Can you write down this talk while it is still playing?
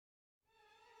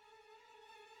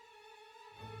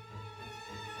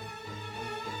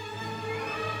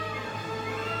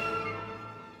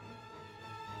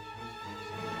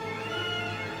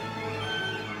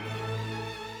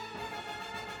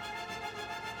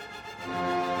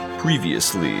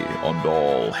Previously on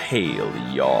All Hail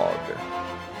Yogg.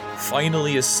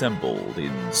 Finally assembled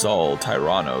in Zal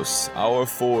Tyrannos, our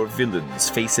four villains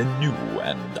face a new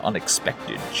and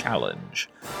unexpected challenge.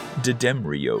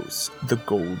 Dedemrios, the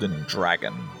Golden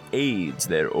Dragon, aids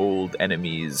their old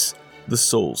enemies, the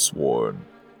Soulsworn.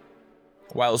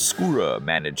 While Skura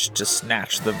managed to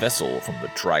snatch the vessel from the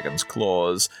dragon's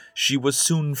claws, she was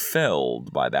soon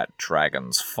felled by that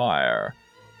dragon's fire.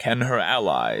 Can her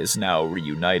allies, now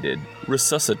reunited,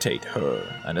 resuscitate her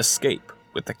and escape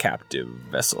with the captive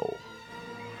vessel?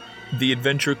 The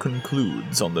adventure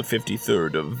concludes on the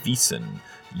 53rd of Visen,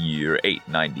 year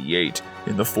 898,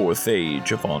 in the 4th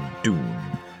age of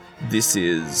Ondun. This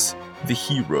is The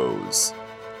Heroes,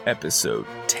 Episode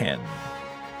 10.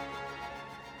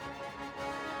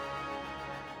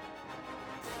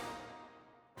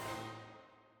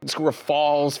 Skura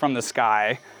falls from the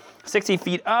sky, 60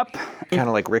 feet up. Kind of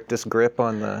like Rictus grip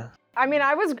on the... I mean,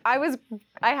 I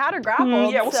had her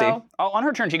grappled. Yeah, we'll so see. On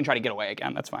her turn, she can try to get away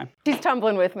again. That's fine. She's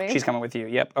tumbling with me. She's coming with you.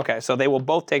 Yep. Okay. So they will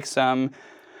both take some.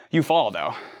 You fall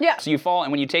though. Yeah. So you fall,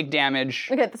 and when you take damage.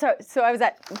 Okay. So I was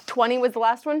at 20. Was the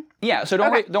last one? Yeah. So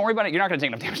don't worry about it. You're not going to take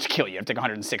enough damage to kill you. You have to take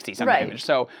 160 some Right. damage.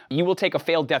 So you will take a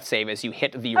failed death save as you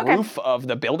hit the roof of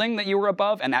the building that you were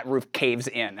above, and that roof caves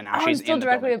in, and now I'm she's still in the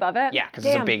directly building. above it. Yeah, because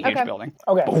it's a big, huge okay. building.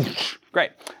 Okay.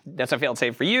 Great. That's a failed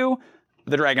save for you.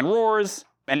 The dragon roars,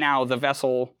 and now the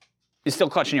vessel is still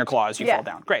clutching your claws. You fall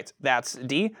down. Great. That's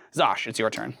D. Zosh, it's your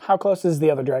turn. How close is the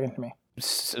other dragon to me?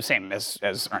 Same as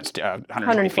Ernst, 120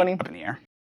 120. feet up in the air.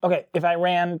 Okay, if I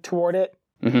ran toward it,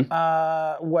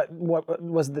 what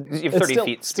was the... You have 30 it's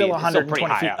feet still speed. 120 pretty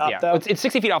high feet up, though? It's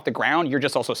 60 feet off the ground. You're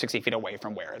just also 60 feet away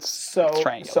from where it's So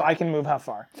triangular. I can move how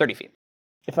far? 30 feet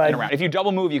If I and around. If you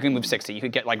double move, you can move 60. You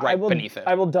could get like beneath it.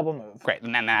 I will double move. Great,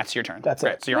 and then that's your turn. That's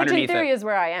Great. it. So you're Which in underneath theory it. is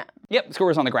where I am. Yep,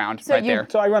 Score's on the ground So right you- there.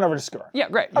 So I run over to Skura. Yeah,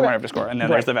 great. You run over to score, and then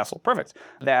there's the vessel. Perfect.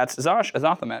 That's Zosh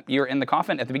Azathomet. You're in the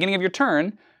coffin. At the beginning of your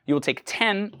turn, you will take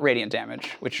 10 radiant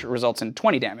damage, which results in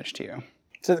 20 damage to you.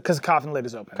 So because the coffin lid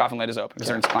is open. Coffin lid is open because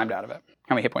Ernst climbed out of it.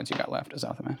 How many hit points you got left,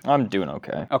 Azathomet? I'm doing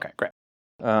okay. Okay, great.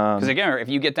 Because again, if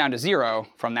you get down to 0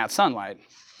 from that sunlight,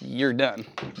 you're done.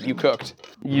 You cooked.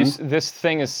 This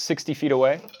thing is 60 feet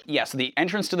away? Yeah, so the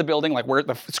entrance to the building, like where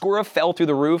the Skura fell through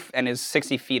the roof and is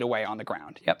 60 feet away on the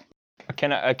ground. Yep.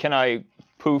 Can I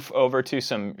poof over to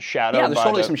some shadow? Yeah, there's by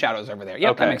totally the- some shadows over there.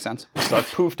 Yep, that Okay. makes sense. So I've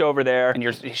poofed over there. And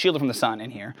you're shielded from the sun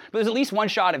in here. But there's at least one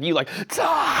shot of you like,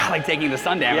 like taking the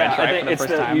sun damage Yeah, right for the it's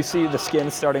first time. you see the skin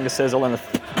starting to sizzle and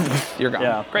You're gone.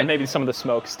 yeah, Great. and maybe some of the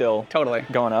smoke still Totally.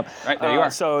 going up. Right, there you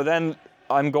are. So then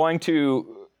I'm going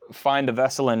to find the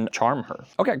vessel and charm her.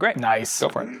 Okay, great. Nice. Go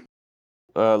for it.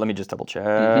 Let me just double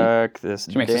check this.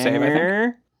 She makes a save, I think.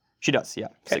 dare. She does, yeah.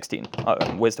 16.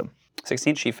 Wisdom.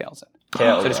 16, she fails it.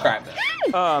 Hell So describe that.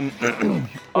 I'm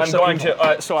going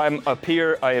to. So I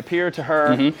appear to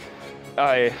her.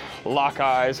 I lock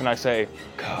eyes and I say,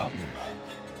 "Come."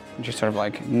 And she sort of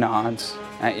like nods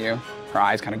at you. Her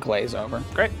eyes kind of glaze over.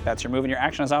 Great. That's your move and your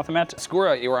action as Alphamet.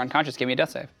 Skura, you were unconscious. Give me a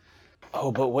death save.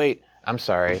 Oh, but wait. I'm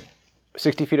sorry.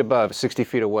 60 feet above, 60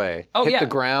 feet away. Oh, Hit yeah. the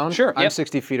ground. Sure, I'm yep.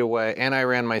 60 feet away, and I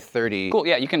ran my 30. Cool.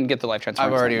 Yeah, you can get the life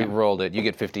transformation. I've already yeah. rolled it. You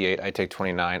get 58. I take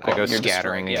 29. I go You're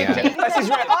scattering destroyed. again. This is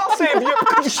right. I'll save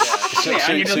you.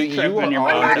 Yeah, you just so trip you and you're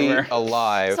are already over.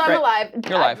 alive, So I'm alive.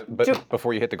 You're alive. but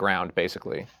before you hit the ground,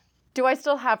 basically. Do I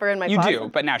still have her in my You closet? do,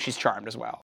 but now she's charmed as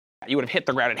well. You would have hit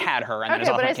the ground and had her, and then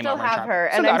Okay, but I came still over and have charmed her,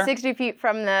 Still and got I'm her. 60 feet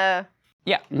from the...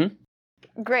 Yeah.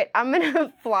 Great, I'm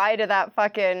gonna fly to that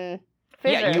fucking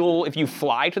fissure. Yeah, if you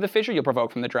fly to the fissure, you'll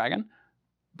provoke from the dragon.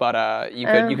 But you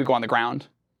could go on the ground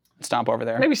and stomp over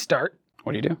there. Maybe start.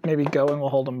 What do you do? Maybe go and we'll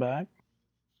hold him back.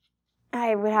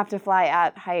 I would have to fly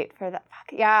at height for that.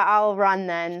 Yeah, I'll run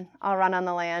then. I'll run on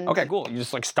the land. Okay, cool. You're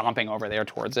just like stomping over there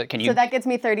towards it. Can you? So that gets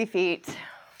me 30 feet.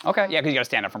 Okay, yeah, because you got to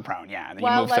stand up from prone. Yeah, and then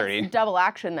Well, you move let's 30. double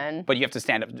action then. But you have to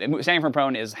stand up. Standing from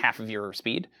prone is half of your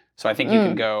speed. So I think you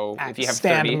can go, if you have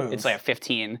Stand 30, move. it's like a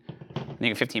 15. And you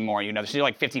get 15 more, you know. So you're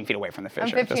like 15 feet away from the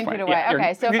fissure. 15 at this point. feet away. Yeah,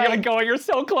 Okay, so if you're I- like going, you're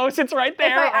so close, it's right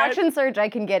there. If I right? action surge, I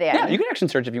can get in. Yeah, you can action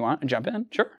surge if you want and jump in.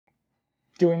 Sure.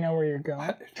 Do we know where you're going?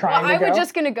 Well, Trying to I go? was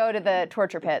just gonna go to the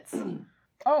torture pits.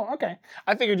 Oh, okay.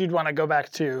 I figured you'd want to go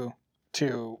back to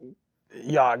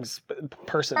Yogg's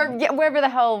person. Or yeah, wherever the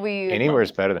hell we...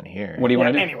 Anywhere's better than here. What do you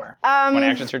want to do? Anywhere. Want to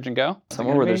action surge and go?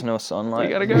 Somewhere where there's no sunlight.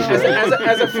 You gotta go.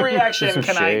 As a free action, Some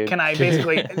shade. can I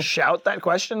basically shout that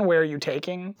question? Where are you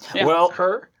taking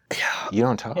her You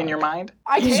don't talk. in your mind?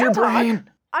 I Use can your talk. brain.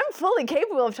 I'm fully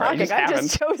capable of talking. just I've haven't.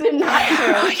 just chosen not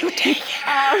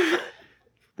to.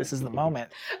 This is the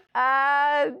moment.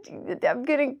 I'm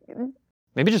gonna...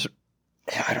 Maybe just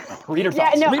I don't know. Read her Yeah,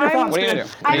 thoughts. no, Read her I'm- thoughts. What are you gonna do?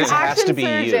 I'm This has to action be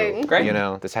surging. you. Great. You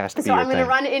know, this has to be So your I'm going to thing.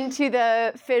 run into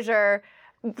the fissure,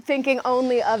 thinking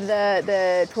only of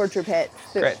the torture pit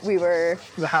that Great. we were.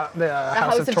 The House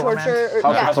House of of Torment. Torture.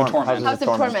 House of Torment. House of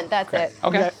Torment. That's it.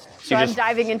 Okay. So I'm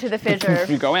diving into the fissure,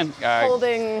 You go in.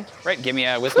 holding Right, give me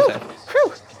a wisdom save.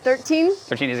 13.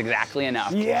 13 is exactly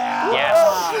enough. Yeah.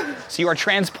 Yes. So you are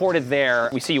transported there.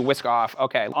 We see you whisk off.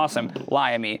 Okay, awesome.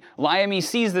 Lyami. Lyami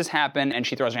sees this happen and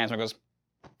she throws her hands up and goes,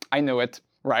 I knew it.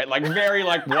 Right? Like very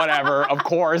like whatever, of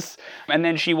course. And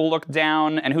then she will look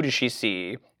down and who does she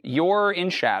see? You're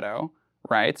in shadow,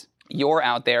 right? You're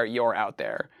out there, you're out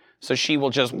there. So she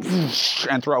will just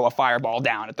and throw a fireball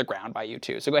down at the ground by you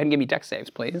two. So go ahead and give me dex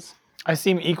saves, please. I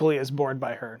seem equally as bored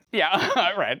by her.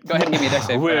 Yeah, right. Go ahead and give me a dex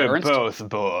save. We're Ernst. both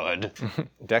bored.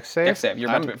 Dex save? Dex save. You're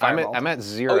about to be fireballed. I'm at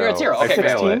 0. Oh, you're at 0. I Okay,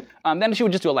 fail great. it. Then she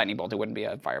would just do a lightning bolt. It wouldn't be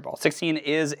a fireball. 16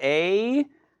 is a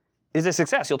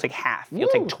success. You'll take half. You'll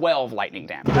take 12 lightning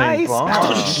damage. Nice.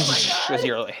 As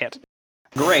you're hit.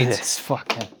 Great. It's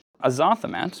fucking.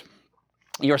 Azathomet,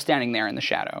 you're standing there in the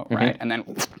shadow, right? And then,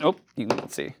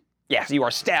 let's see. Yes, you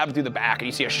are stabbed through the back, and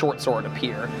you see a short sword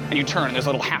appear. And you turn, and there's a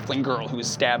little halfling girl who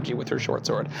has stabbed you with her short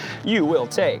sword. You will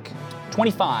take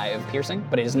 25 piercing,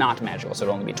 but it is not magical, so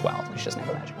it'll only be 12. She doesn't have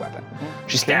a magic weapon.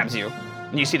 She stabs you,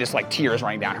 and you see this like tears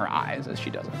running down her eyes as she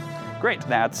does it. Great,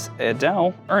 that's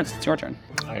Adele. Ernst, it's your turn.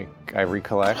 I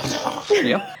recollect.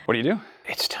 Yep. What do you do?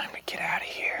 It's time to get out of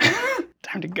here.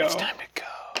 Time to go. It's time to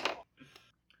go.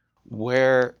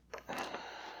 Where?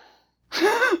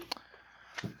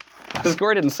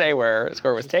 Score didn't say where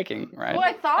Score was taking, right? Well,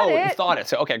 I thought you it. thought it.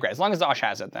 So okay, great. As long as Zosh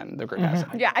has it, then the group has it.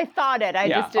 Yeah, I thought it. I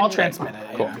Yeah, just didn't. I'll transmit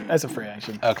it. Cool. As a free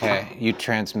action. Okay, you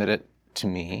transmit it to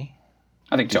me.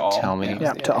 I think to all. Tell me.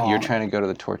 Yeah, to all. You're trying to go to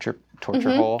the torture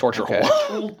hole? Torture Okay.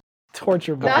 hole.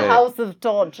 Torture The boy. Okay. House of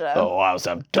Torture. Oh, House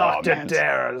of Dr. Torment.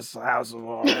 Dara's House of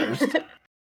Horrors.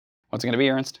 What's it gonna be,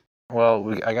 Ernst?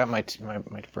 Well, I got my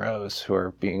bros who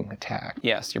are being attacked.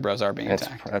 Yes, your bros are being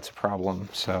attacked. That's a problem.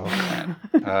 So,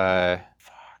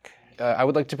 I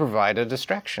would like to provide a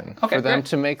distraction Okay, for them great.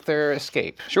 to make their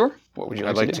escape. Sure. What would you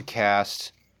like I'd like to to do?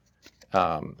 cast.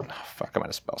 I'm out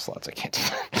of spell slots. I can't do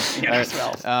that. You got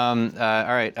spells. All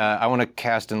right. I want to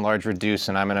cast Enlarge Reduce,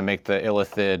 and I'm going to make the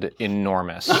Illithid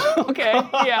enormous. Okay.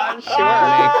 Yeah.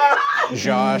 Sure. Make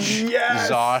Josh,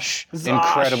 Zosh,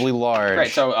 incredibly large.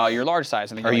 Great. So you're large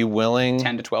size. I think Are you're you like willing?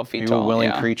 10 to 12 feet Are you tall. a willing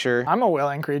yeah. creature? I'm a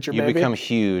willing creature, You baby. become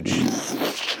huge.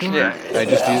 Yeah. I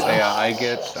just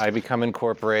do. I become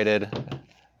incorporated.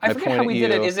 I forget point how at we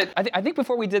did it. you. Is it? I think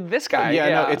before we did this guy. Yeah,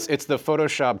 no, it's the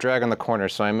Photoshop drag on the corner.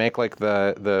 So I make like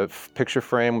the picture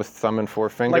frame with thumb and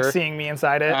forefinger, like seeing me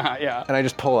inside it. Yeah. and I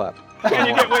just pull up. And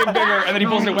you get way bigger, and then he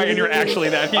pulls it away, and you're actually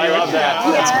that huge. I love that.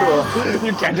 That's cool.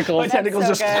 Your tentacles. Tentacles so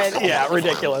just. good. Yeah,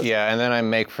 ridiculous. Yeah, and then I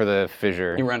make for the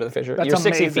fissure. You run to the fissure. That's You're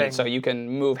 60 amazing. feet, so you can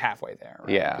move halfway there. Right?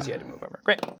 Yeah. Because you had to move over.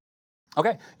 Great.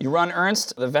 Okay, you run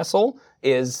Ernst. The vessel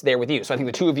is there with you. So I think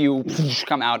the two of you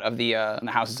come out of the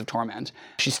Houses of Torment.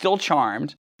 She's still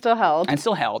charmed Still held. and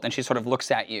still held, and she sort of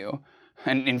looks at you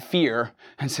and in fear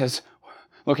and says,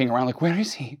 looking around like, where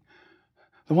is he?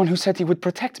 The one who said he would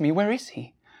protect me, where is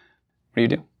he? What do you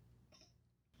do?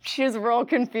 She was real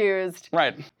confused.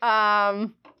 Right.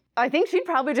 I think she'd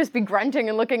probably just be grunting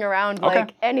and looking around Okay.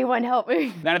 like, anyone help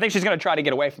me. Then I think she's going to try to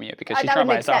get away from you because she's that charmed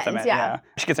would by make South sense, yeah.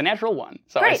 She gets a natural 1.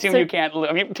 So I Great, assume so- you can't.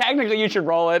 I mean, technically you should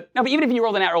roll it. No, but even if you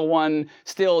rolled a natural 1,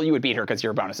 still you would beat her because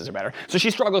your bonuses are better. So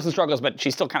she struggles and struggles, but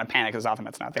she's still kind of panicked because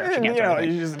Zothamet's not there. She can't do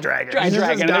anything. you just drag her. Giant You just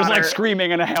dragon, and there's like daughter.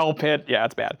 screaming in a hell pit. Yeah,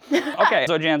 it's bad. Okay,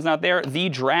 so Jan's not there. The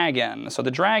dragon. So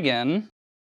the dragon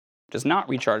does not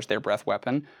recharge their breath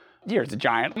weapon. Here's a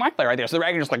giant Myclare right there. So the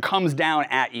dragon just like comes down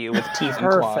at you with teeth and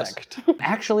claws. Perfect.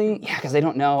 Actually, yeah, because they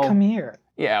don't know. Come here.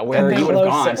 Yeah, where And you would have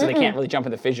closer. gone, so they can't really jump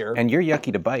in the fissure. And you're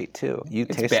yucky to bite too. You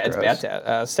It's taste bad. gross. It's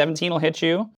bad. 17 will hit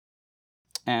you,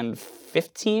 and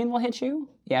 15 will hit you.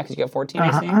 Yeah, because you got 14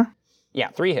 AC. Yeah,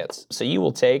 3 hits. So you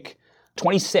will take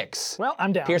 26. Well,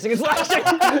 I'm down. Piercing and slashing.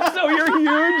 So you're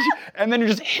huge, and then you're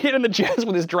just hit in the chest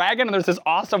with this dragon, and there's this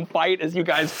awesome fight as you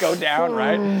guys go down,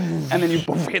 right? And then you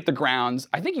both hit the grounds.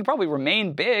 I think you probably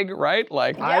remain big, right?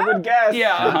 Like I would guess.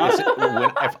 yeah.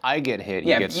 uh-huh. If I get hit,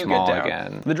 Yeah, you get you small get down.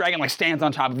 again. The dragon like stands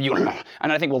on top of you,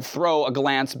 and I think we'll throw a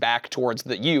glance back towards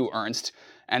you, Ernst,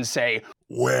 and say,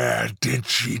 Where did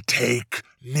she take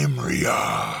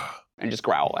Nimria? and just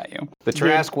growl at you. The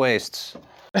Trask wastes.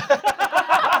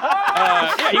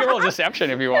 Yeah, you can roll a deception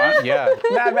if you want. Yeah.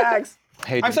 Mad Max.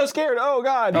 Hey, I'm so scared. Oh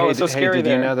God. Oh, it's so hey, scary did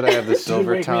there. you know that I have the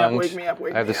silver wake me up, tongued? wake me up,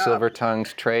 wake I have the me up. silver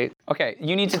tongued trait. Okay,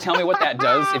 you need to tell me what that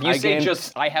does. If you I say gained-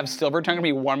 just I have silver tongue to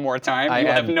me one more time, you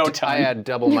will have no tongue. I add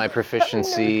double my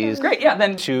proficiencies Great, yeah,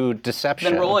 then to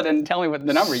deception. then roll it and tell me what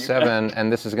the number you get. 7,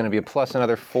 and this is going to be a plus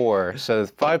another 4. So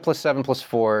 5 plus 7 plus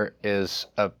 4 is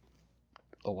a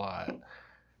lot.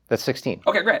 That's 16.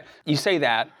 Okay, great. You say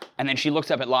that, and then she looks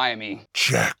up at Liamy,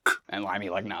 Check. and Liamy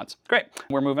like nods. Great.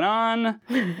 We're moving on.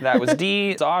 That was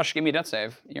D. Zosh, give me a death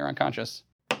save. You're unconscious.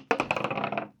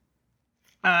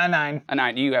 9. A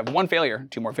 9. You have 1 failure,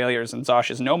 2 more failures, and Zosh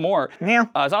is no more. Yeah.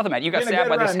 Zothamet, you got Been a stabbed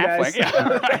by good this run, halfling. guys. Yeah,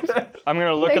 right. I'm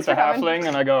gonna look Thanks at the for coming. halfling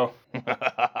and I go,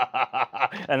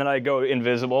 and then I go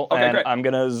invisible, Okay, and great. I'm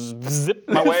gonna zip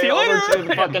my way See you over later. to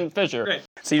the fucking fissure.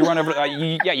 So you run over,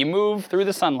 you move through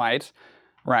the sunlight,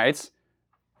 right?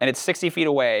 And it's 60 feet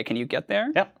away. Can you get there?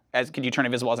 Yep. Can you turn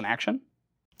invisible as an action?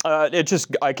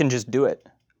 I can just do it.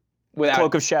 Without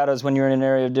Cloak of Shadows. When you're in an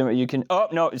area of dim, you can. Oh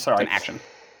no, sorry. an action.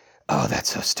 Oh, that's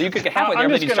so So you stupid. could get halfway I'm there,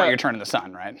 but just then you start gonna- your turn in the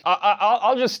sun, right?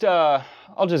 I'll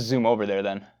just zoom over there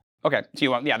then. Okay. So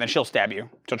you want, then she'll stab you.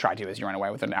 She'll try to as you run away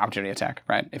with an opportunity attack,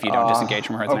 right? If you don't disengage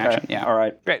from her as an Okay. action. Yeah. All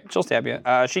right. Great. She'll stab you.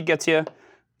 She gets you.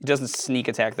 Doesn't sneak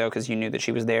attack though, because you knew that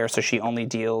she was there. So she only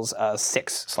deals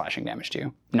 6 slashing damage to you.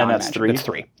 And that's Non-magic. 3? That's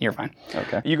 3. You're fine.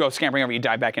 Okay. You go scampering over. You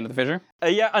dive back into the fissure.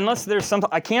 Yeah, unless there's something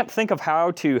I can't think of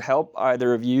how to help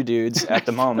either of you dudes at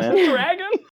the moment. Dragon.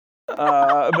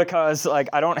 Because like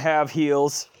I don't have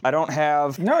heals. I don't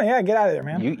have. No, yeah, get out of there,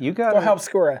 man. You got Go help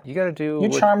Skura. You got to do. You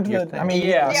what charmed your the. thing. I mean,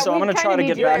 Yeah, Yeah, so I'm we gonna try kinda to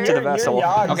get need back your- to the vessel. You're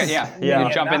Yogg's. Okay, yeah. Yeah.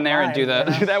 You jump in there and do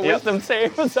that wisdom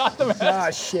save with Zothamet. Ah,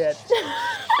 shit.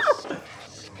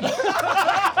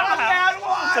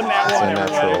 It's a nat It's a one,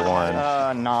 natural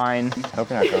everybody. 1. 9. Hope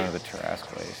you're not going to the Tarrasque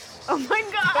place. Oh my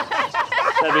God.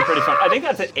 That'd be pretty fun. I think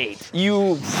that's at 8.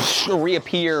 You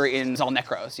reappear in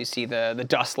Zalnekros. You see the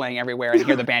dust laying everywhere, and you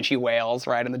hear the banshee wails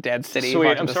right in the dead city. far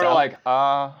Sweet. to I'm the sort of south. like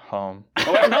home.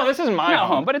 Oh, wait, no, this is my Not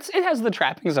home. home, but it has the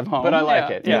trappings of home. But I like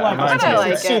it. Yeah. Like, mine's I it's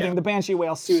like it. soothing. The banshee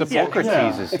whale soothes.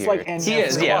 Sophocrates is It's here. like He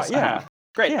is, yes. Yeah.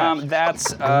 Great. Yeah.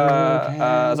 That's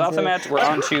Zothamet. We're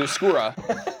on to Skura.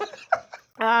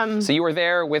 So you were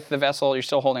there with the vessel. You're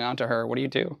still holding on to her. What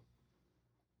do?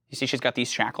 You see she's got these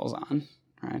shackles on,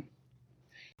 right?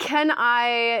 Can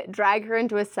I drag her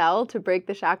into a cell to break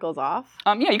the shackles off?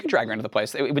 Yeah, you could drag her into the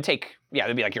place. It would take,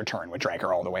 it'd be like your turn would drag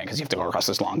her all the way because you have to go across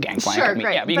this long gangplank. Sure, I mean,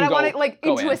 great. Yeah, but you but I can want go, to like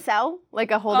go into in. a cell,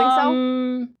 like a holding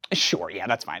cell. Sure, yeah,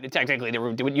 that's fine. Technically, you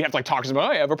have to like talk to someone. Oh,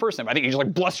 I have a person. But I think you just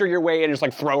like bluster your way and just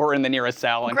like throw her in the nearest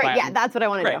cell and Great, clam. yeah, that's what I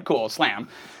want to Great, do. cool, slam.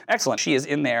 Excellent. She is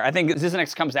in there. I think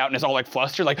Zizanix comes out and is all like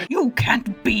flustered, like, You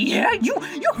can't be here. You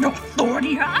have no authority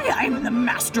here. I am the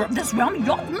master of this realm.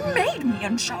 You made me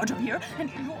in charge of here, and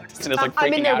you're just... and it's like I'm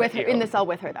freaking in there out with at her, you. in the cell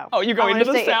with her though. Oh, you go I wanna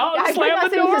into the stay- cell and I slam go the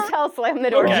into door? the cell, slam the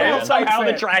door. Okay, Real and tight somehow the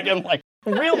fit. dragon like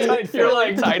Real tight. you're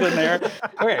like tight in there.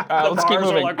 Okay, let's keep Bars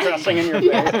are moving. like pressing in your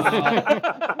face.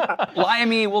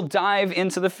 Liamy will dive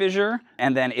into the fissure,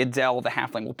 and then Idel, the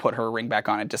halfling, will put her ring back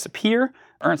on and disappear.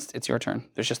 Ernst, it's your turn.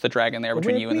 There's just the dragon there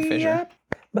between you and the fissure.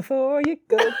 Before you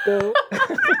go.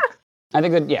 I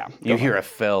think that, yeah. You hear a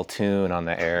fell tune on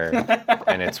the air,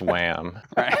 and it's Wham.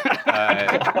 Right.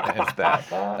 It's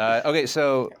that. Okay,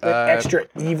 so Extra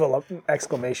evil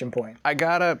exclamation point. I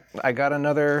got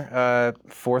another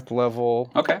 4th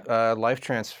level Okay. life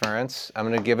transference. I'm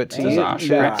gonna give it to To you.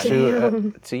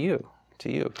 Zosh.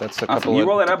 To you. That's a Awesome. couple You of.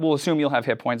 roll that up. We'll assume you'll have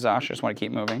hit points, Zosh. Just want to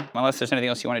keep moving. Unless there's anything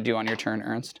else you want to do on your turn,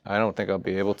 Ernst. I don't think I'll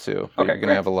be able to. But Okay, you're gonna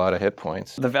great. have a lot of hit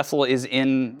points. The vessel is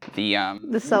in the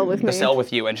cell with me. cell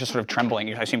with you and just sort of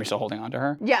trembling. I assume you're still holding on to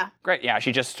her. Yeah, Great. Yeah,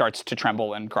 she just starts to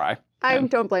tremble and cry. I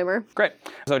don't blame her. Great.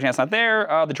 So chance not there.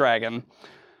 The dragon.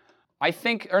 I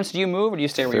think, Ernst, do you move or do you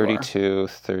stay where you are? 32,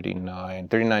 39.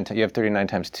 39. You have 39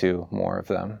 times 2 more of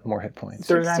them. More hit points.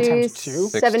 39 times 2?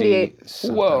 78.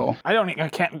 something. Whoa. I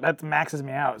can't, that maxes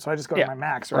me out, so I just go Yeah. to my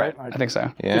max, right? I think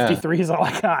so. Yeah. 53 is all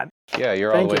I got. Yeah,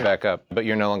 you're all Thank the way you. back up, but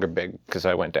you're no longer big because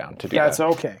I went down to do Yeah, that. it's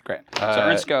okay. Great. So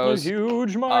Ernst goes.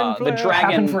 Huge mind The flare. dragon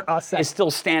Happened for us. is still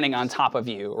standing on top of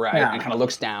you, right? Yeah. And kind of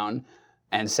looks down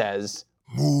and says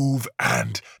Move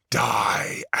and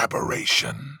die,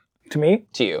 aberration. To me?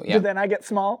 to you, yeah. Did then I get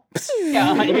small?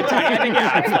 Yeah, you get tiny.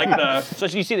 I think it's like the. So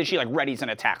you see that she like readies an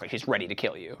attack, like she's ready to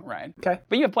kill you, right? Okay.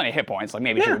 But you have plenty of hit points. Like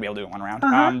maybe she would be able to do it one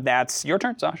round. That's your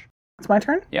turn, Zosh. It's my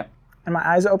turn? Yeah. And my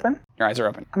eyes open? Your eyes are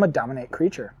open. I'm a dominate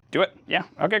creature. Do it. Yeah.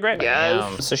 Okay, great.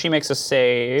 Yes. So she makes a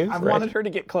save. I've right? wanted her to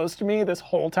get close to me this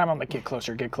whole time. I'm like, get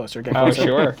closer, get closer, get Oh, closer.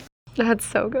 sure. That's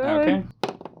so good. Okay.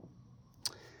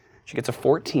 She gets a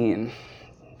 14.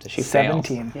 Does she fail?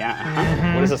 17.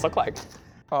 Yeah. What does this look like?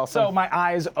 So my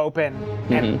eyes open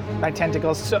and my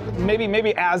tentacles. So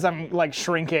maybe as I'm like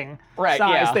shrinking, Right,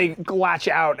 size, yeah. they latch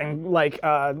out and like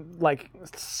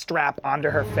strap onto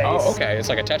her face. Oh, okay. It's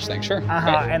like a touch thing. Sure.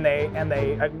 And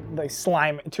they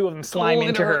slime. Two of them slime Pull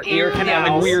into her ear Yeah, canals.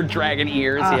 like weird dragon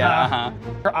ears. Yeah.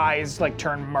 Her eyes like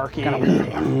turn murky.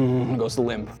 Goes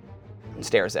limp. And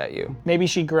stares at you. Maybe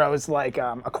she grows like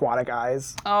aquatic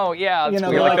eyes. Oh yeah, that's You know,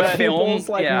 weird. the Like way the that film. pupils,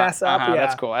 like, mess up, yeah.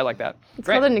 That's cool. I like that. It's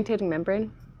Great. called a nictating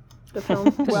membrane. The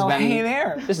film. Well, been- hey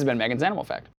there. This has been Megan's Animal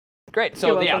Fact. Great. So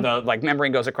You're yeah, welcome. the like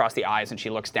membrane goes across the eyes and she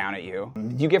looks down at you.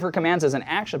 You give her commands as an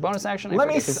action, bonus action. Let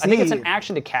me I think it's see. an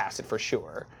action to cast it for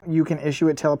sure. You can issue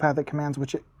it telepathic commands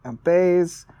which it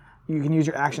obeys. You can use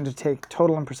your action to take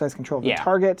total and precise control of the Yeah.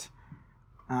 target.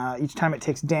 Each time it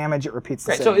takes damage, it repeats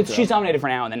the Great. So saving throw. she's dominated for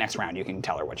now. In the next round, you can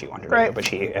tell her what you want her to Great. do, but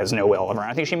she has no will of her own.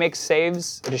 I think she makes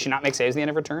saves. Does she not make saves at the end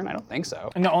of her turn? I don't think so.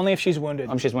 No, only if she's wounded.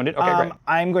 She's wounded. Okay, great.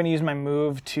 I'm going to use my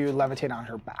move to levitate on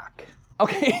her back.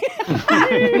 Okay.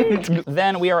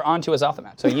 Then we are on to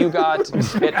Azalthamet. So you got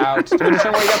spit out. Did we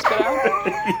determine where you got spit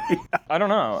out? I don't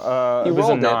know. You it was a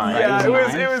rolled it, 9. right? Yeah,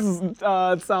 It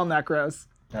was sound necros.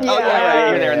 Oh, yeah,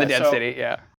 you're there in the yeah, dead so- city.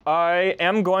 Yeah. I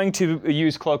am going to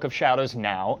use Cloak of Shadows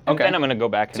now, and Okay. then I'm going to go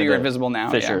back into So you're the invisible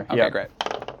now. Fissure. Yeah. Okay, great.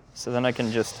 So then I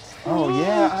can just. Oh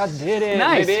yeah, I did it.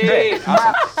 Nice. baby. Great.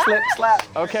 Awesome. Slip,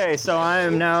 slap. Okay, so I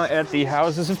am now at the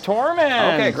Houses of Torment.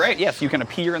 Okay, great. Yes, you can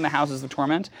appear in the Houses of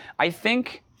Torment. I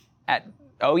think at.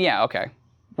 Oh yeah. Okay.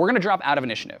 We're gonna drop out of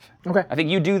initiative. Okay. I think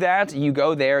you do that. You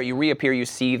go there. You reappear. You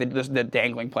see the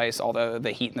dangling place, all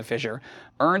the heat in the fissure.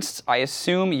 Ernst, I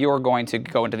assume you're going to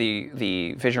go into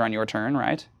the fissure on your turn,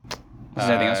 right? Is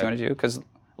there anything else you want to do? Because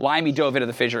Limey dove into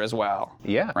the fissure as well.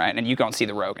 Yeah. Right, and you don't see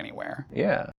the rogue anywhere.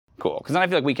 Yeah. Cool. Because then I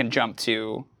feel like we can jump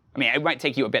to. I mean, it might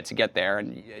take you a bit to get there,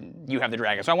 and you have the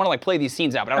dragon. So I want to like play these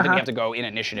scenes out, but I don't think we have to go in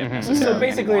initiative necessarily. So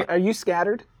basically, anymore. are you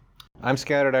scattered? I'm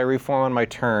scattered. I reform on my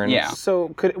turn. Yeah.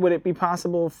 So would it be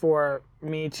possible for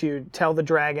me to tell the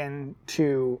dragon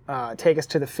to take us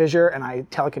to the fissure and I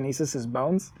telekinesis his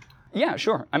bones? Yeah,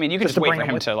 sure. I mean, you can just to wait bring for him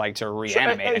him with- to like to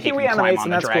reanimate, and he he can reanimates, climb on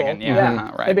and the that's dragon. cool.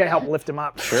 Yeah, right. Maybe I help lift him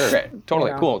up. Sure. Great.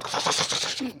 Totally Yeah. cool.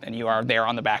 And you are there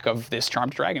on the back of this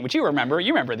charmed dragon, which you remember.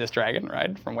 You remember this dragon,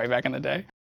 right, from way back in the day?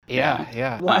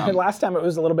 Yeah. Last time it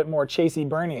was a little bit more chasey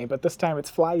Bernie, but this time it's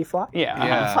fly fly. Yeah.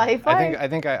 Yeah. Fly, fly. I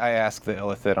think I asked the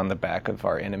Illithid on the back of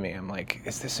our enemy. I'm like,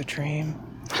 is this a dream?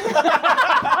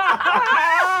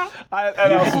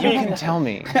 You can tell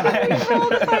me. Roll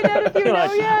to find out if you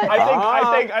know yet.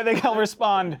 I think I'll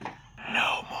respond.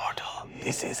 No mortal,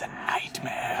 this is a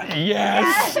nightmare.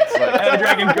 Yes. And the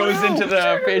dragon goes into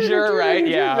the fissure, right?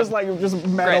 Yeah. Just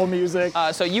metal Great. music.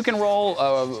 So you can roll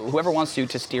whoever wants to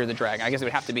steer the dragon. I guess it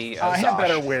would have to be. I have Zosh.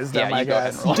 better wisdom, Yeah, I you go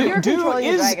ahead guess. and roll. You're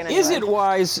controlling the dragon anyway.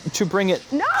 wise to bring it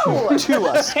No! to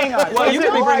us? Hang on. Well, Is you it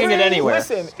could be bringing it wise- anywhere.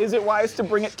 Listen, is it wise to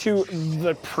bring it to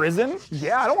the prison?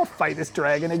 Yeah, I don't want to fight this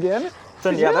dragon again.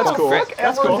 Then yeah, that's cool. Frick,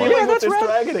 that's cool. Yeah, Dealing with that's this rad.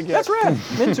 dragon again. That's rad.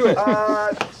 Into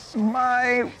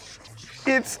it.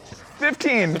 It's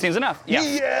 15. 15's enough. Yeah.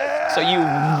 Yeah. So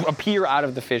you appear out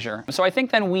of the fissure. So I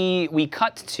think then we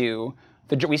cut to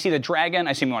we see the dragon.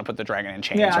 I assume you want to put the dragon in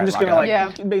chains. Yeah, I'm right? just Lock gonna it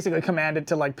up. Yeah. basically command it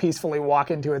to peacefully walk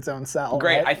into its own cell.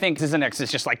 Great. right? I think Zinix is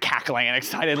just cackling and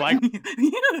excited, like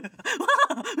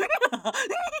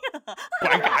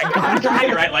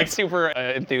right, super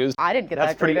enthused. I didn't get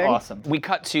That's that pretty greeting. awesome. We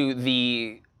cut to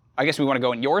the. I guess we want to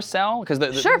go in your cell because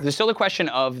Sure. there's still the question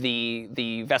of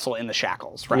the vessel in the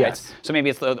shackles, right? Yes. So maybe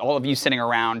it's all of you sitting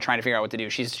around trying to figure out what to do.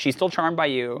 She's still charmed by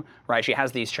you, right? She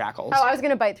has these shackles. Oh, I was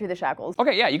gonna bite through the shackles.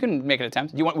 Okay, yeah, you can make an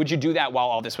attempt. Would you do that while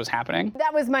all this was happening?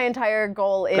 That was my entire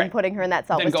goal in Great. putting her in that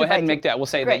cell. Then was go to ahead bite and make through- that. We'll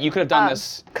say that Great. you could have done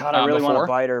this. God, I really want before.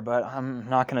 to bite her, but I'm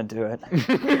not gonna do it.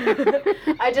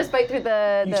 I just bite through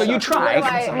the So you try. what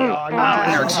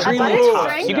do You're extremely athletics, tough.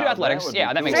 strength? You can do No, athletics. that would be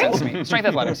Yeah, that makes cool. sense to me. Strength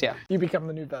athletics, yeah. You become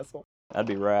the new vessel. That'd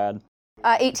be rad.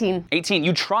 18. 18,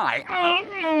 you try.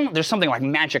 There's something like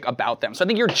magic about them. So I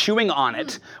think you're chewing on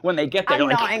it when they get there. You're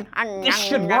like, this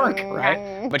should work,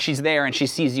 right? But she's there and she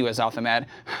sees you as Althamed.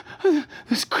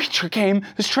 This creature came,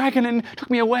 this dragon, and took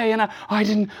me away, and I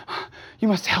didn't. You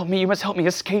must help me. You must help me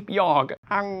escape Yogg.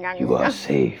 You are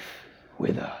safe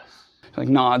with us. She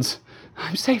nods.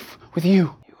 I'm safe with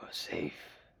you. You are safe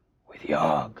with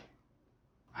Yogg.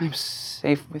 I'm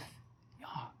safe with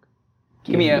Yogg.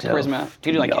 Give me a yourself charisma. Do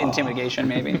you do like Yogg. intimidation,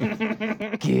 maybe?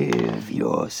 Give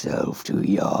yourself to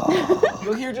Yogg.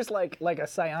 You'll hear just like a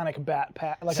psionic bat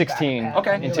pat. Like 16. A bat pat.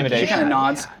 Okay. Intimidation. She kind of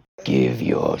nods. Give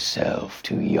yourself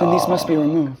to Yogg. Then these must be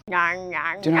removed.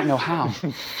 Do not know how.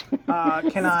 Can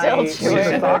Still I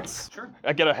chewing. thoughts?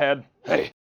 I get ahead.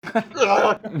 Hey, Okay,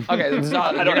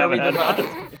 Zod, I don't have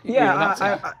it. Yeah,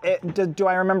 do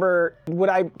I remember,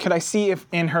 could I see if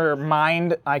in her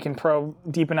mind I can probe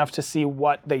deep enough to see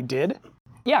what they did?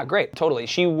 Yeah, great, totally.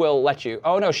 She will let you.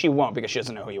 Oh no, she won't because she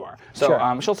doesn't know who you are. So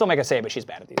Sure. She'll still make a save, but she's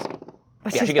bad at these.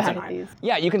 Yeah, she gets a 9.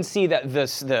 Yeah, you can see that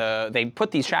they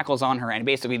put these shackles on her, and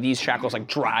basically these shackles like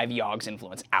drive Yogg's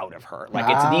influence out of her. Like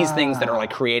it's these things that are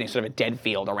like creating sort of a dead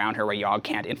field around her where Yogg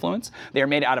can't influence. They're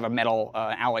made out of a metal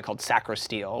alloy called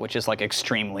sacrosteel, which is like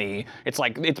extremely. It's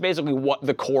basically what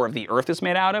the core of the Earth is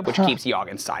made out of, which keeps Yogg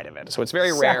inside of it. So it's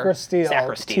very rare.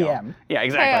 Sacrosteel. TM. Yeah,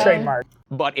 exactly. Trademark.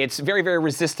 But it's very, very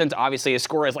resistant. Obviously,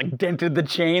 Iskora has like dented the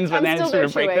chains, but then it's sort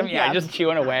of break them. Yeah, just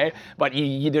chewing away. But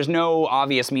there's no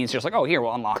obvious means. Just like, oh, here,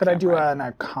 we'll unlock. Could I do an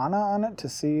Arcana on it to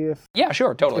see if? Yeah,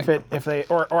 sure, totally. If they,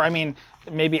 or I mean,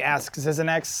 maybe ask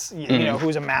Zizanex, you know,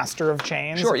 who's a master of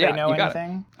chains. Sure, if yeah, they know you got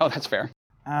anything. It. Oh, that's fair.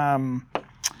 My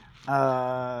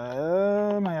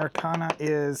Arcana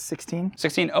is 16.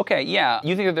 16. Okay, yeah.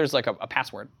 You think that there's like a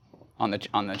password on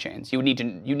the chains? You need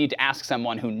to ask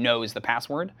someone who knows the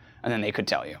password, and then they could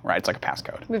tell you, right? It's like a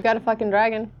passcode. We've got a fucking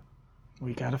dragon.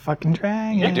 We got a fucking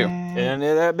dragon. You do. And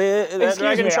that bit, that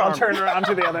dragon Excuse me, charm. I'll turn around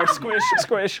to the other. Squish,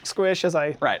 squish, squish as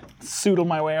I soodle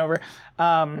my way over.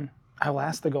 I will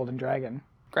ask the golden dragon.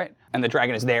 Great. And the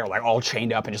dragon is there, like all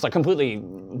chained up and just like completely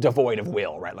devoid of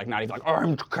will, right? Like not even like, oh,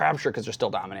 I'm captured because they're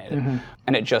still dominated. Mm-hmm.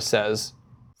 And it just says,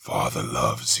 Father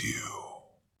loves you.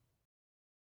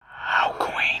 how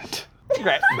quaint.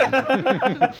 Great.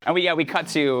 And we cut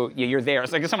to you're there.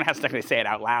 It's like someone has to technically say it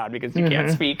out loud because you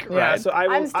can't speak. Yeah, right? so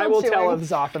I will tell of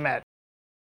Zothamet.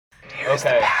 Here's the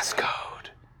passcode.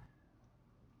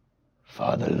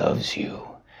 Father loves you.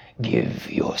 Give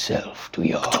yourself to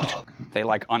Yogg. They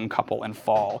like uncouple and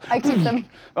fall. I keep them.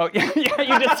 Oh yeah,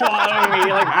 you just swallow me.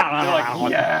 You're like, I don't know.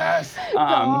 Yes.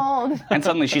 And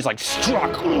suddenly she's like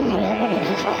struck.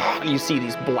 And you see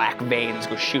these black veins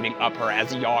go shooting up her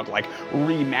as Yogg like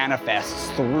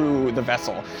remanifests through the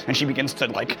vessel, and she begins to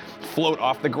like float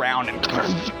off the ground, and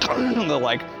the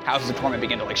like houses of torment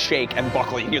begin to like shake and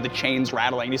buckle. You hear the chains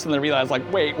rattling. And you suddenly realize like,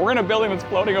 wait, we're in a building that's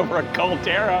floating over a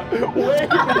caldera.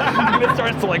 Wait. And it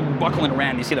starts to like buckling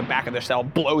around. You see the back of their cell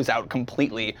blows out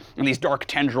completely, and these dark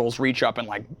tendrils reach up and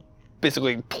like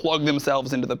basically plug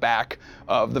themselves into the back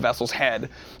of the vessel's head,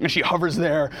 and she hovers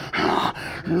there,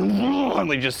 and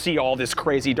you just see all this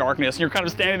crazy darkness, and you're kind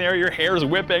of standing there, your hair's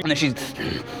whipping, and then she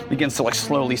begins to like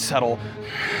slowly settle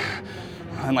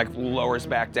and like lowers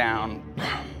back down.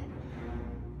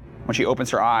 When she opens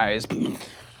her eyes,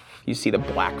 you see the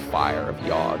black fire of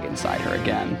Yogg inside her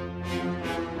again.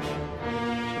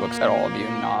 She looks at all of you,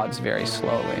 nods very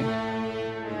slowly.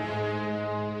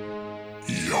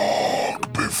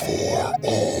 Yogg before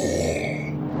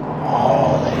all.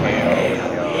 All hail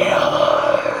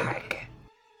Yogg.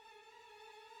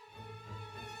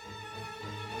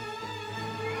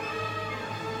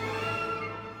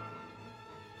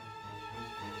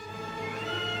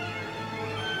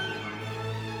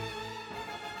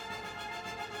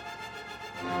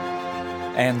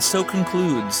 And so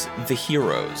concludes The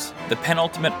Heroes, the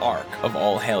penultimate arc of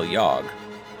All Hail Yogg.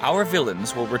 Our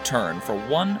villains will return for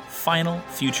one final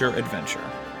future adventure.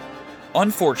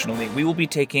 Unfortunately, we will be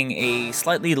taking a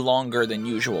slightly longer than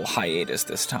usual hiatus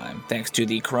this time. Thanks to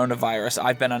the coronavirus,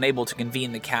 I've been unable to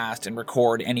convene the cast and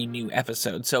record any new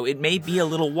episodes, so it may be a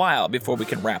little while before we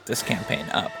can wrap this campaign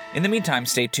up. In the meantime,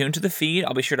 stay tuned to the feed.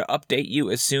 I'll be sure to update you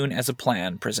as soon as a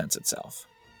plan presents itself.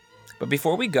 But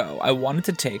before we go, I wanted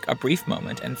to take a brief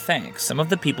moment and thank some of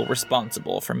the people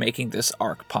responsible for making this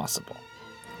arc possible.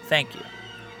 Thank you.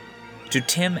 To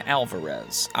Tim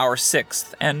Alvarez, our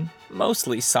 6th and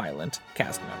mostly silent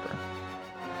cast member.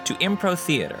 To Impro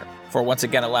Theater, for once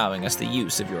again allowing us the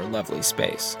use of your lovely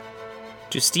space.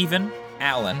 To Stephen,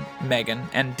 Alan, Megan,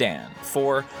 and Dan,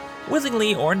 for,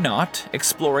 willingly or not,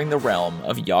 exploring the realm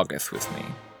of Yoggoth with me.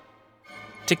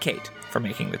 To Kate, for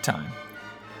making the time.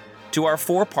 To our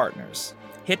 4 partners,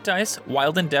 Hit Dice,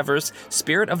 Wild Endeavors,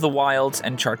 Spirit of the Wilds,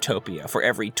 and Chartopia for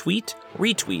every tweet,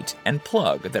 retweet, and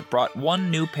plug that brought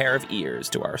one new pair of ears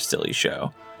to our silly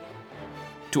show.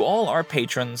 To all our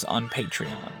patrons on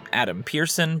Patreon, Adam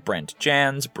Pearson, Brent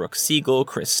Jans, Brooke Siegel,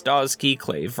 Chris Stosky,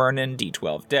 Clay Vernon,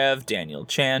 D12 Dev, Daniel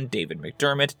Chan, David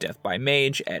McDermott, Death by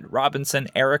Mage, Ed Robinson,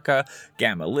 Erica,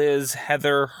 Gamma Liz,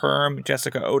 Heather, Herm,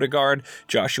 Jessica Odegaard,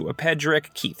 Joshua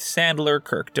Pedrick, Keith Sandler,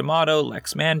 Kirk D'Amato,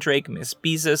 Lex Mandrake, Miss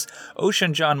Beezus,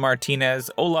 Ocean John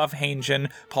Martinez, Olaf Haingen,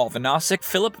 Paul Vanosic,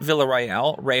 Philip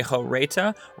Villarreal, Reho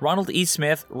Reta, Ronald E.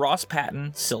 Smith, Ross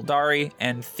Patton, Sildari,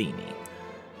 and Theni.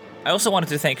 I also wanted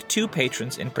to thank 2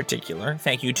 patrons in particular.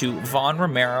 Thank you to Vaughn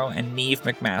Romero and Neve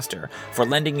McMaster for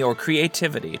lending your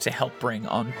creativity to help bring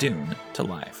On Dune to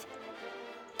life.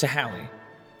 To Hallie,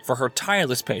 for her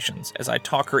tireless patience as I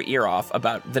talk her ear off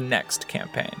about the next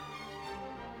campaign.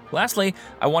 Lastly,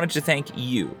 I wanted to thank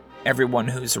you, everyone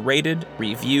who's rated,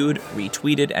 reviewed,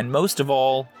 retweeted, and most of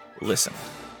all, listened.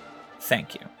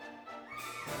 Thank you.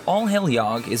 All Hail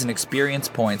Yogg is an Experience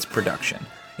Points production.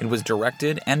 It was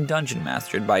directed and dungeon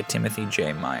mastered by Timothy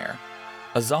J. Meyer.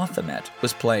 Azothamet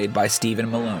was played by Stephen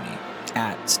Maloney,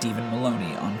 at Stephen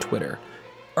Maloney on Twitter.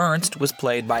 Ernst was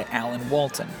played by Alan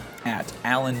Walton, at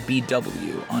Alan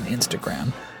BW on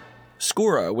Instagram.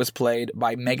 Skura was played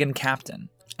by Megan Captain,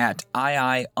 at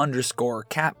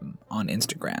II_Captain on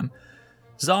Instagram.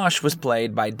 Zosh was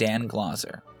played by Dan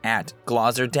Glauser, at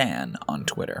GlauserDan on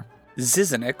Twitter.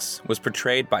 Zizanix was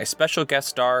portrayed by special guest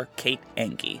star Kate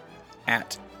Engie,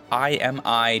 at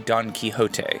IMI Don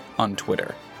Quixote on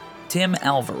Twitter. Tim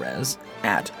Alvarez,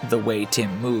 at The Way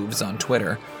Tim Moves on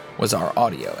Twitter, was our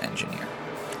audio engineer.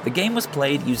 The game was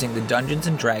played using the Dungeons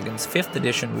 & Dragons 5th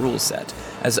edition rule set,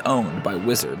 as owned by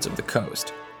Wizards of the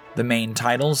Coast. The main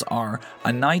titles are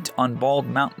A Night on Bald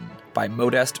Mountain by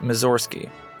Modest Mussorgsky,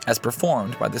 as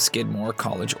performed by the Skidmore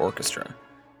College Orchestra.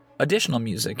 Additional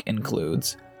music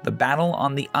includes The Battle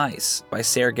on the Ice by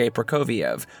Sergei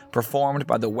Prokofiev, performed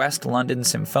by the West London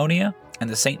Symphonia and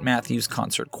the St. Matthew's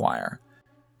Concert Choir.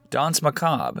 Danse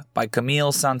Macabre by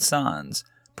Camille Saint-Saëns,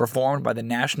 performed by the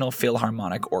National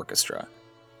Philharmonic Orchestra.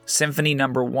 Symphony No.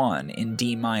 1 in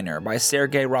D minor by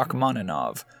Sergei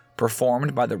Rachmaninoff,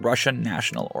 performed by the Russian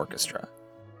National Orchestra.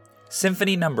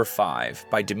 Symphony No. 5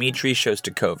 by Dmitri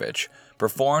Shostakovich,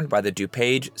 performed by the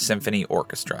DuPage Symphony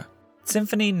Orchestra.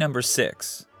 Symphony No.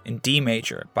 6 in D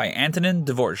major by Antonin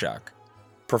Dvorak,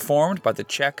 performed by the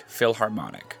Czech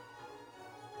Philharmonic.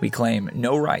 We claim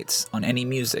no rights on any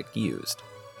music used.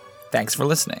 Thanks for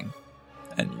listening,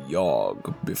 and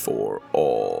Yogg before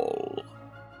all.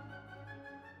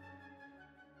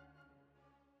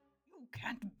 You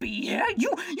can't be here.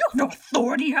 You have no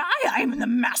authority. I am the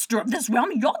master of this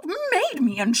realm. Yogg made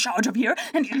me in charge of here,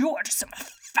 and you're just some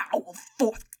foul,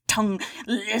 forth-tongued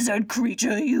lizard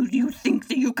creature. You think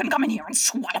that you can come in here and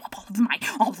swallow up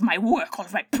all of my work, all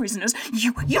of my prisoners.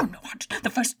 You know what? The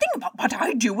first thing about what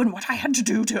I do and what I had to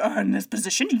do to earn this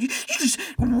position, you just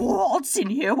waltz in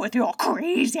here with your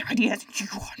crazy ideas. You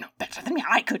are no better than me.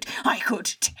 I could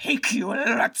take you.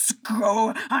 Let's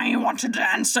go. I want to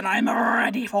dance and I'm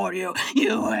ready for you.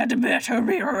 You had better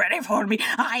be ready for me.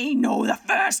 I know the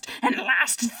first and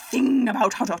last thing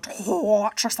about how to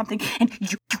torture something, and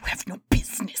you have no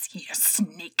business here,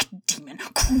 snake demon.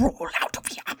 Crawl out of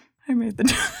here. I made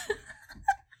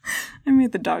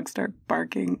the dog start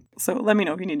barking, so let me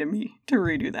know if you needed me to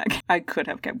redo that. I could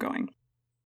have kept going.